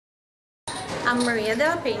I'm Maria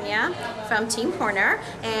de Pena from Team Horner,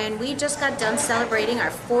 and we just got done celebrating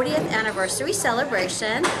our 40th anniversary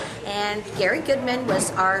celebration, and Gary Goodman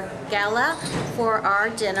was our gala for our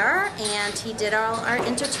dinner, and he did all our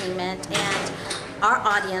entertainment, and our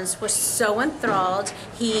audience was so enthralled.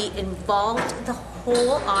 He involved the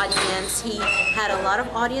whole audience. He had a lot of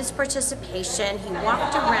audience participation. He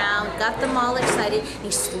walked around, got them all excited.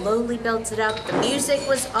 He slowly built it up. The music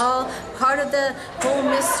was all part of the whole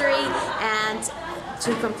mystery, and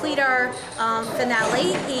to complete our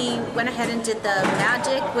finale, he went ahead and did the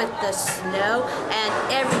magic with the snow,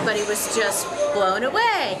 and everybody was just blown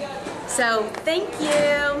away. So thank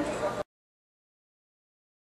you.